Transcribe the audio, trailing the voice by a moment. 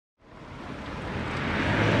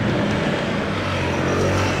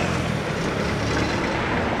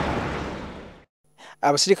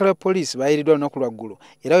Abasirikale ba poliisi baayiriddwa lunaku lwaggulu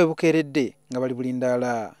era we bukeeredde nga bali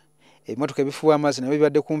bulindaala. Ebimotoka ebifuuwa amazzi nabyo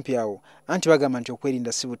bibadde kumpi awo anti bagamba nti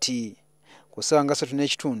okwerinda si buti. Ku ssaawa nga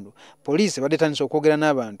 3:30 poliisi ebadde etandise okwogera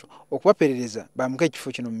n'abantu okubaperereza baamuke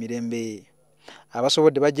ekifo kino mu mirembe.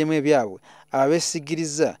 Abasobodde baggyemu ebyabwe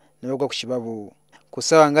ababeesigiriza ne bagwa ku kibabu. Ku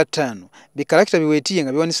ssaawa nga 5 bikalakita biweetiye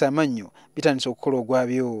nga biwanise amannyo bitandise okukola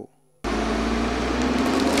ogwabyo.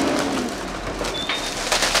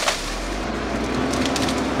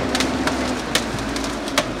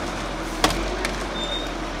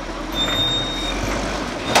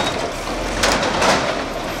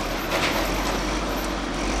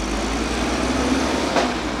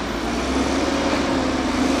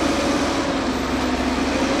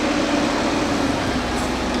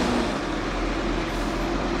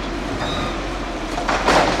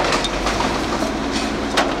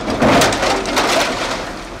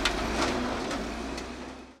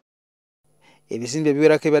 Ebizimbe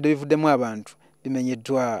ebiwerako ebibadde bivuddemu abantu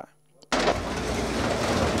bimenyeddwa.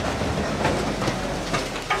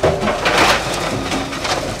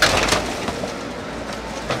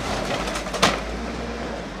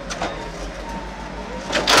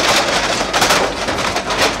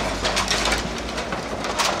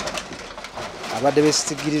 Abadde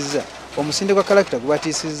beesigiriza omusinde gwa kalakita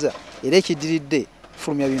gubatiisizza era ekiddiridde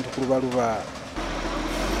fulumya bintu ku lubaluba.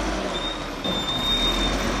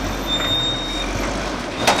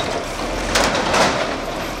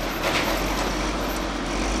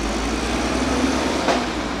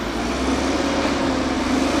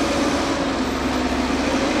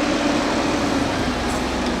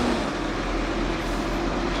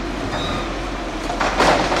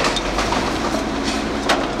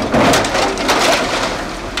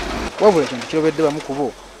 Wabula ekintu kirobedde bamu ku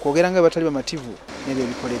bo kwogera nga batali bamativu n'ebyo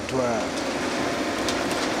ebikoleddwa.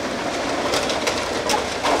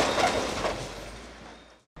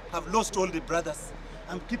 I've lost all the brothers.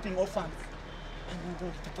 I'm keeping orphans.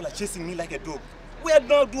 And people are chasing me like a dog. Where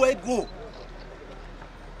now do I go?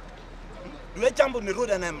 Do I jump on the road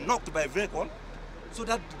and I'm knocked by a vehicle so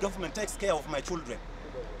that the government takes care of my children?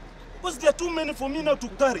 Because there are too many for me now to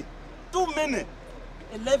carry. Too many.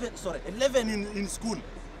 11 in school.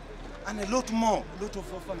 And a lot more, a lot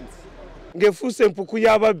of orphans. Ngefuuse empuku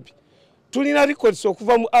y'ababbi. Tulina records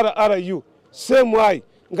okuva mu RRU. Semwai.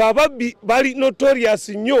 Ng'ababbi bali notorious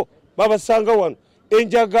nnyo babasanga wano.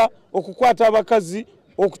 Enjaga, okukwata abakazi,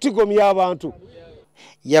 okutigomya abantu.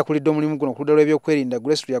 Yakulidde omulimu guno ku ludda lw'ebyokwerinda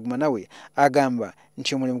Grace Yaguma nawe agamba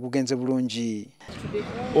nti omulimu gugenze bulungi.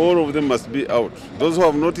 All of them must be out. Those who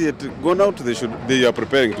have not yet gone out, they are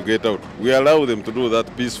preparing to get out. We allow them to do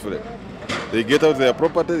that peacefully. They get out their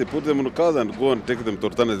property, they put them on cars and go and take them to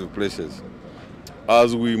alternative places.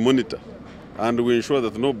 As we monitor and we ensure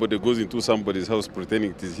that nobody goes into somebody's house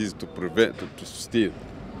pretending it is his to steal.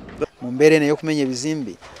 Mu mbeera eno ey'okumenya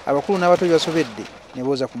ebizimbe, abakulu n'abato basobedde ne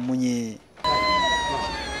booza ku mmunye.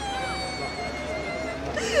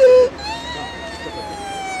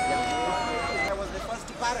 I was the first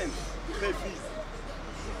parent to pay fees.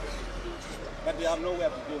 But they have nowhere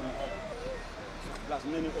to go now. Plus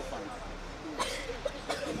many orphans.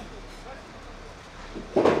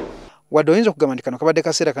 Wadde oyinza okugamba nti kano kabadde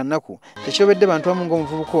kaseera kannaku tekirobedde bantu abamu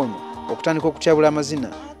ng'omuvubuka ono okutandika okutyabula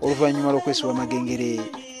amazina oluvannyuma lw'okwesiba amagengere.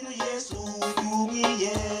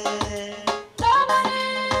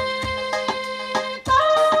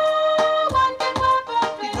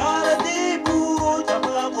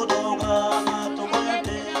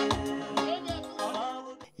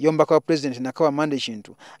 Yombaka wa President Nakawa Mande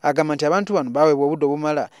Kintu agamba nti abantu bano baweebwa obudde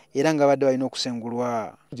obumala era nga badde balina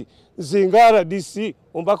okusengulwa. Zinga RDC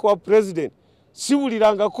ombaka wa President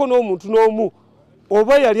siwulirangako n'omuntu n'omu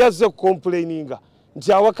oba yali azze complaininga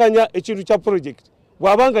nti awakanya ekintu kya project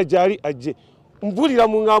bw'abanga gyali ajje mpulira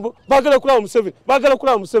mu ngambo baagala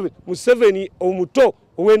kulaba Museveni omuto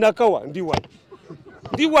ow'Enakawa ndi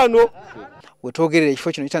wano. Wetwogerera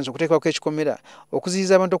ekifo kino kitandise okuteekako ekikomera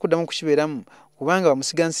okuziyiza abantu okuddamu kukibeeramu kubanga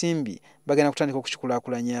bamusiga nsimbi bagenda kutandika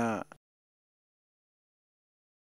okukikulaakulanya.